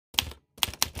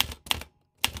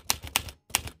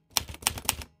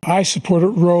I supported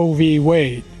Roe v.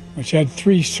 Wade, which had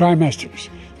 3 trimesters.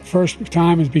 The first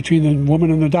time is between the woman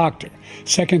and the doctor.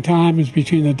 Second time is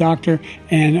between the doctor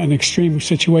and an extreme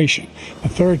situation. The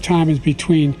third time is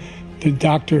between the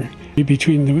doctor,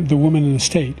 between the woman and the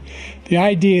state. The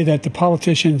idea that the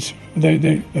politicians, that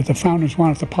the founders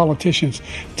wanted the politicians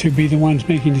to be the ones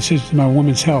making decisions about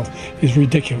women's health is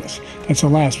ridiculous. That's the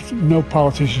last. No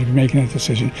politician should be making that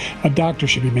decision. A doctor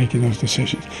should be making those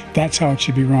decisions. That's how it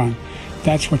should be run.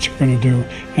 That's what you're going to do.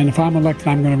 And if I'm elected,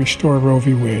 I'm going to restore Roe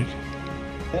v. Wade.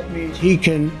 That means he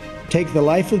can take the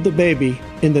life of the baby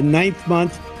in the 9th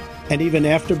month and even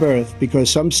after birth, because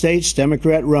some states,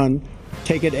 Democrat run,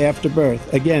 take it after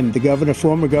birth. Again, the governor,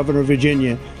 former governor of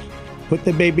Virginia, put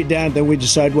the baby down, then we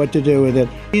decide what to do with it.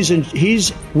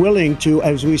 He's willing to,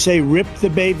 as we say, rip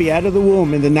the baby out of the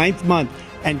womb in the 9th month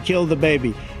and kill the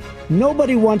baby.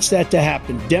 Nobody wants that to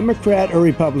happen, Democrat or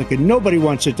Republican. Nobody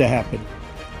wants it to happen.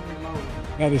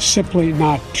 That is simply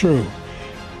not true.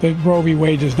 The Roe v.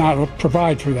 Wade does not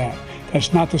provide for that.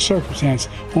 That's not the circumstance.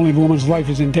 Only if a woman's life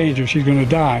is in danger, she's going to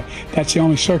die. That's the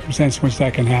only circumstance in which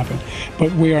that can happen.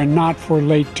 But we are not for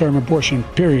late-term abortion,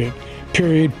 period.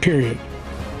 Period, period.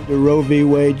 The Roe v.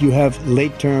 Wade, you have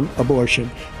late-term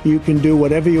abortion. You can do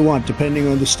whatever you want, depending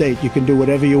on the state. You can do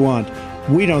whatever you want.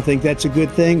 We don't think that's a good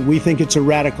thing. We think it's a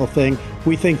radical thing.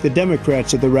 We think the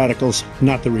Democrats are the radicals,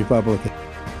 not the Republicans.